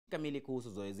kamili kuhusu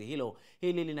zoezi hilo.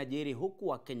 Hili linajiri huku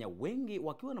Wakenya wengi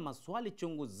wakiwa na maswali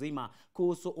chungu zima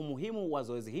kuhusu umuhimu wa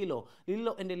zoezi hilo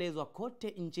lililoendelezwa kote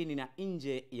nchini na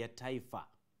nje ya taifa.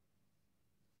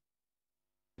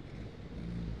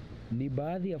 Ni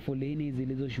baadhi ya foleni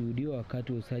zilizoshuhudiwa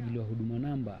wakati wa usajili wa Huduma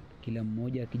Namba, kila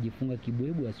mmoja akijifunga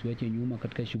kibwebu asiwache nyuma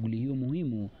katika shughuli hiyo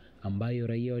muhimu ambayo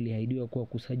raia waliahidiwa kuwa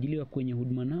kusajiliwa kwenye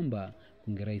Huduma Namba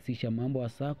kungerahisisha mambo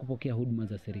hasa kupokea huduma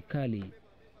za serikali.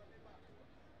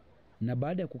 Na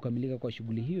baada ya kukamilika kwa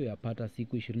shughuli hiyo yapata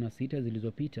siku 26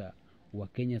 zilizopita,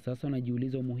 Wakenya sasa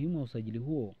wanajiuliza umuhimu wa usajili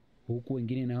huo, huku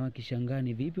wengine nao wakishangaa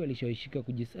ni vipi walishawishika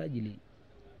kujisajili.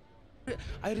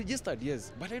 I registered,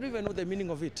 yes, but I don't even know the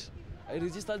meaning of it. I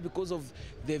registered because of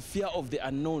the fear of the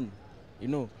unknown. You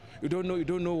know, you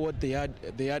don't know what they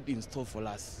had in store for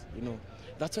us. You know,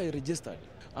 that's why I registered.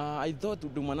 I thought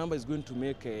Huduma Namba is going to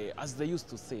make, as they used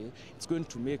to say, it's going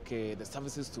to make the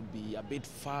services to be a bit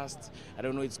fast. I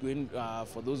don't know, it's going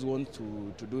for those who want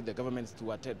to do the governments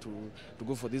to attend to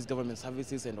go for these government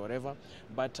services and whatever.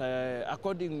 But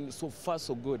according so far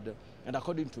so good, and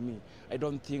according to me, I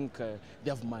don't think they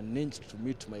have managed to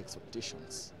meet my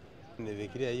expectations.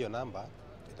 Nifikiria hiyo namba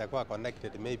itakuwa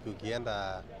connected, maybe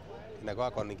ukienda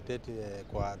inakuwa connected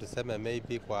kwa tuseme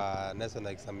maybe kwa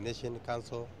National Examination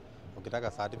Council.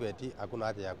 Ukitaka certificate hakuna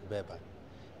haja ya kubeba.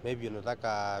 Maybe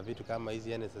unataka vitu kama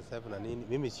hizi NSSF na nini.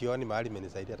 Mimi sioni mahali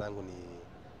imenisaidia tangu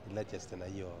ni register na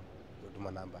hiyo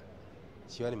Huduma Namba.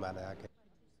 Sioni maana yake.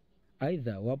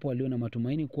 Aidha, wapo walio na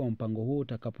matumaini kuwa mpango huo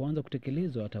utakapoanza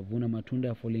kutekelezwa watavuna matunda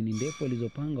ya foleni ndefu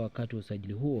walizopanga wakati wa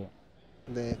usajili huo.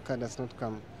 The card has not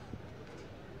come.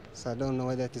 So I don't know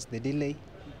whether it is the delay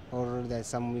or there is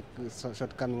some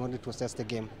shortcoming, or it was just a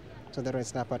game. So that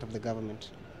is not part of the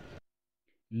government.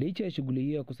 Licha ya shughuli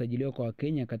hiyo ya kusajiliwa kwa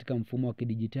Wakenya katika mfumo wa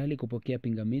kidijitali kupokea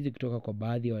pingamizi kutoka kwa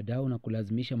baadhi ya wadau na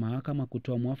kulazimisha mahakama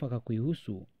kutoa mwafaka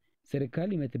kuihusu,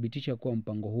 serikali imethibitisha kuwa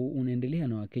mpango huu unaendelea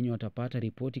na Wakenya watapata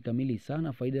ripoti kamili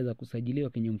sana faida za kusajiliwa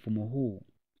kwenye mfumo huu.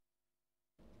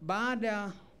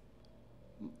 Baada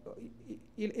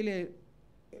ile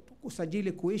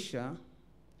usajili kuisha,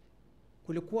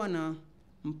 kulikuwa na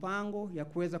mpango ya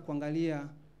kuweza kuangalia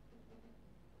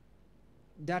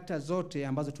data zote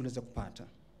ambazo tuliweza kupata.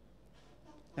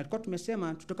 Na tulikuwa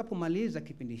tumesema tutakapomaliza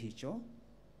kipindi hicho,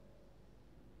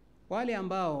 wale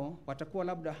ambao watakuwa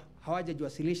labda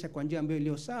hawajajiwasilisha kwa njia ambayo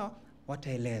iliyo sawa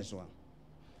wataelezwa.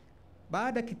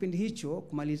 Baada ya kipindi hicho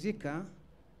kumalizika,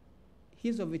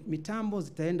 hizo mitambo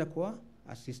zitaenda kwa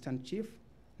assistant chief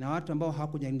na watu ambao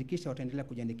hawakujiandikisha wataendelea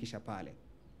kujiandikisha pale.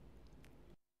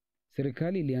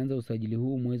 Serikali ilianza usajili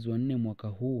huu mwezi wa 4 mwaka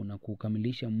huu na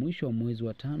kukamilisha mwisho wa mwezi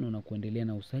wa 5 na kuendelea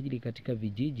na usajili katika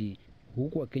vijiji,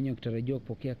 huku Wakenya wakitarajiwa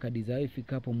kupokea kadi zao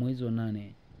ifikapo mwezi wa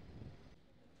 8.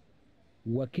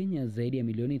 Wakenya zaidi ya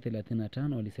milioni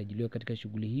 35 walisajiliwa katika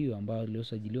shughuli hiyo, ambao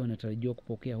waliosajiliwa wanatarajiwa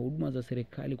kupokea huduma za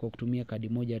serikali kwa kutumia kadi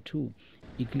moja tu,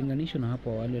 ikilinganishwa na hapo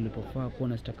awali walipofaa kuwa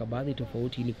na stakabadhi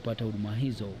tofauti ili kupata huduma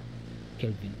hizo.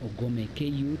 Kelvin Ogome,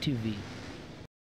 KUTV.